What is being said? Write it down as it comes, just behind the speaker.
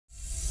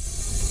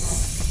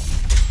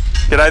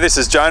G'day, this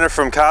is Jonah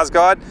from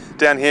CARSguide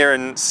down here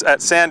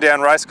at Sandown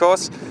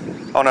Racecourse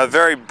on a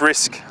very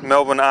brisk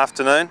Melbourne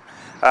afternoon.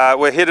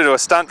 We're here to do a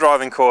stunt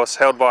driving course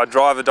held by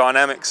Driver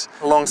Dynamics.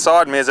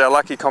 Alongside me is our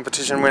lucky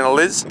competition winner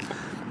Liz.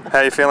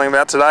 How are you feeling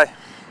about today?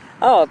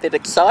 Oh, a bit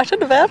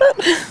excited about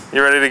it.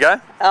 You ready to go?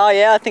 Oh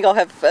yeah, I think I'll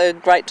have a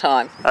great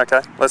time.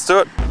 Okay, let's do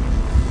it.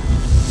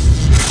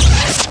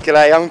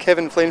 G'day, I'm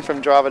Kevin Flynn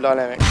from Driver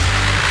Dynamics.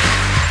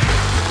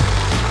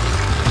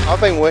 I've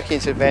been working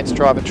as an advanced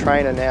driver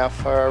trainer now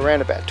for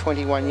around about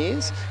 21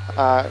 years.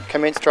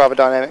 Commenced Driver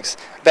Dynamics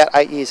about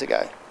 8 years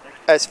ago.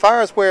 As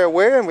far as we're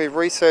aware, and we've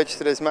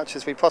researched it as much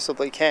as we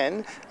possibly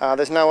can,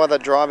 there's no other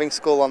driving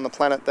school on the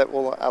planet that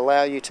will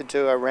allow you to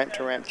do a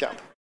ramp-to-ramp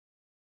jump.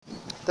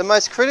 The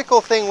most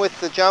critical thing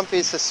with the jump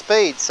is the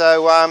speed.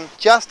 So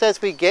just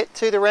as we get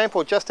to the ramp,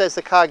 or just as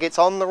the car gets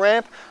on the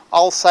ramp,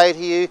 I'll say to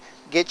you,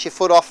 get your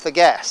foot off the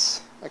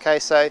gas. Okay,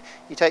 so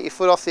you take your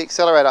foot off the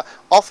accelerator.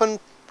 Often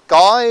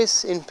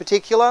guys in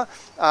particular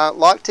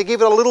like to give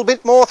it a little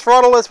bit more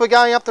throttle as we're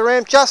going up the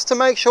ramp, just to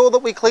make sure that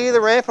we clear the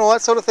ramp and all that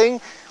sort of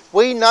thing.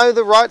 We know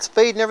the right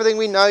speed and everything,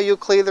 we know you'll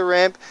clear the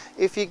ramp.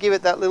 If you give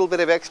it that little bit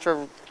of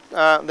extra,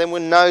 then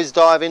we'll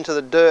nosedive into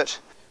the dirt.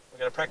 We're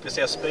going to practice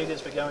our speed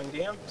as we're going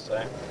down.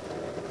 So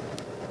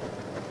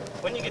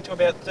when you get to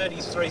about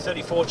 33,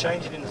 34,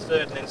 change it in the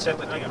third and then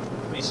settle it. Hang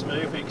on, be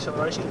smooth, be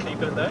acceleration,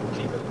 keep it at that,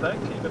 keep it at that,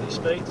 keep it at your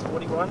speed,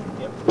 41,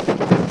 yep.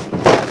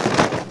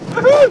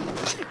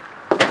 Woohoo!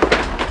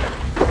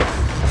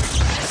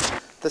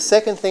 The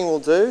second thing we'll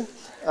do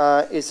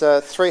is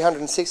a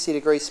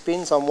 360-degree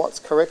spins on what's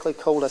correctly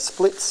called a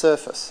split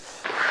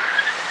surface.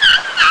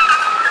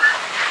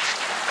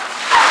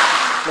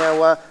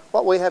 Now,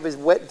 what we have is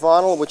wet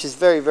vinyl, which is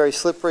very, very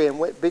slippery, and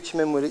wet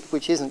bitumen,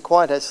 which isn't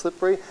quite as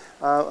slippery.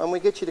 And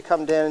we get you to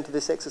come down into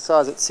this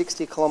exercise at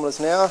 60 kilometres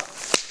an hour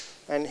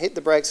and hit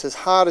the brakes as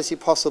hard as you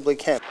possibly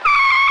can.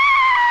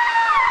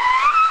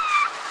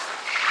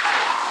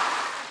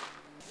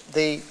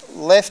 The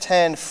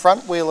left-hand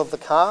front wheel of the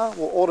car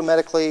will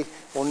automatically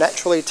or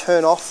naturally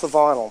turn off the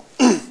vinyl.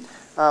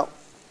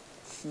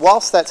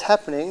 Whilst that's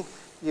happening,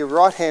 your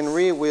right-hand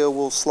rear wheel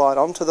will slide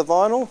onto the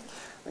vinyl.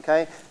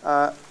 Okay,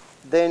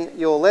 then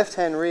your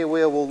left-hand rear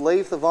wheel will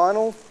leave the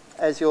vinyl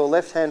as your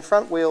left-hand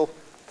front wheel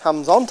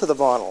comes onto the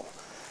vinyl.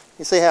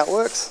 You see how it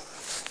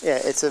works?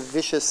 Yeah, it's a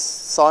vicious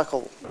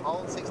cycle.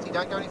 Hold 60,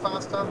 don't go any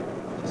faster.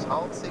 Just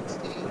hold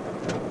 60,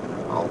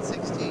 hold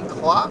 60,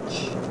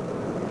 clutch.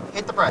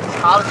 Hit the brakes as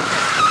hard as you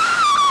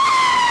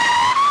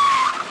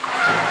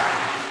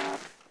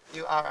can.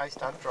 You are a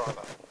stunt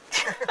driver.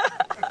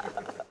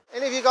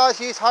 Any of you guys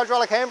used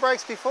hydraulic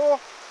handbrakes before?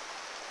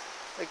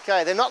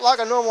 Okay, they're not like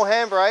a normal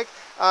handbrake,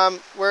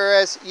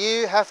 whereas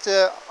you have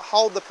to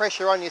hold the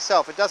pressure on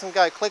yourself. It doesn't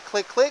go click,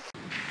 click, click.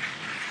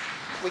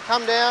 We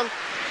come down,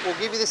 we'll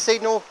give you the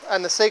signal,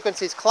 and the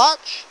sequence is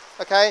clutch.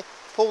 Okay,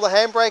 pull the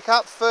handbrake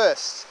up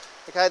first.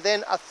 Okay,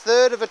 then a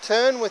third of a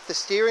turn with the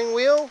steering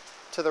wheel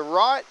to the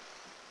right.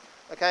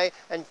 Okay,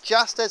 and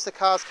just as the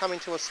car's coming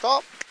to a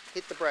stop,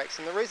 hit the brakes.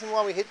 And the reason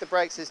why we hit the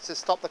brakes is to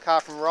stop the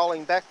car from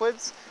rolling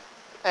backwards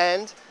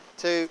and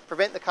to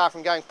prevent the car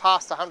from going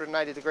past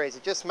 180 degrees.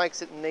 It just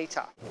makes it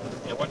neater.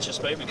 Now watch your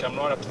speed, we come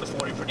right up to the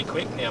 40 pretty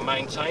quick. Now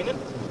maintain it.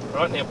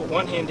 Right, now put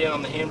one hand down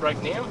on the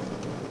handbrake now.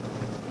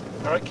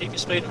 Alright, keep your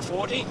speed at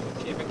 40,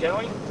 keep it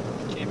going,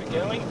 keep it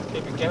going,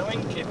 keep it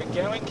going, keep it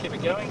going, keep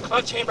it going.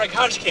 Clutch, handbrake,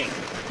 hard as you can.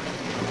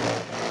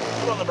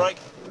 Put on the brake.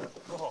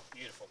 Oh,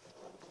 beautiful.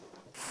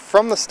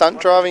 From the stunt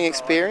driving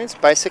experience,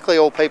 basically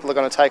all people are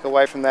going to take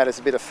away from that is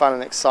a bit of fun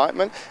and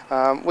excitement.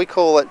 We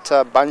call it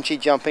bungee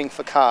jumping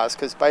for cars,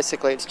 because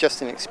basically it's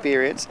just an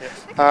experience.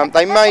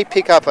 They may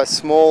pick up a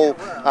small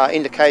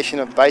indication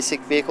of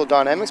basic vehicle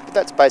dynamics, but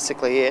that's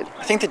basically it.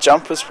 I think the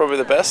jump was probably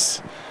the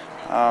best.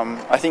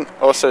 I think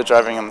also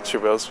driving on the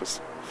two wheels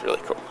was really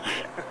cool.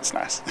 It's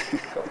nice.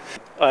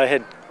 I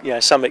had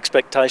some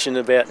expectation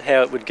about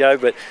how it would go,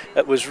 but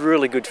it was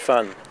really good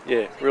fun.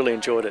 Yeah, really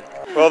enjoyed it.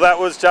 Well, that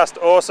was just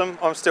awesome.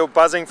 I'm still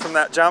buzzing from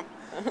that jump.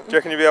 Do you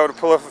reckon you'll be able to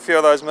pull off a few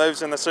of those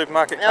moves in the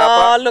supermarket car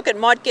park? Oh, look, it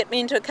might get me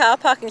into a car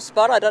parking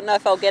spot. I don't know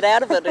if I'll get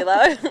out of it,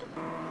 though.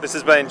 This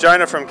has been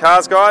Jonah from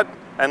CARSguide,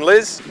 and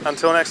Liz,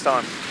 until next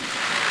time.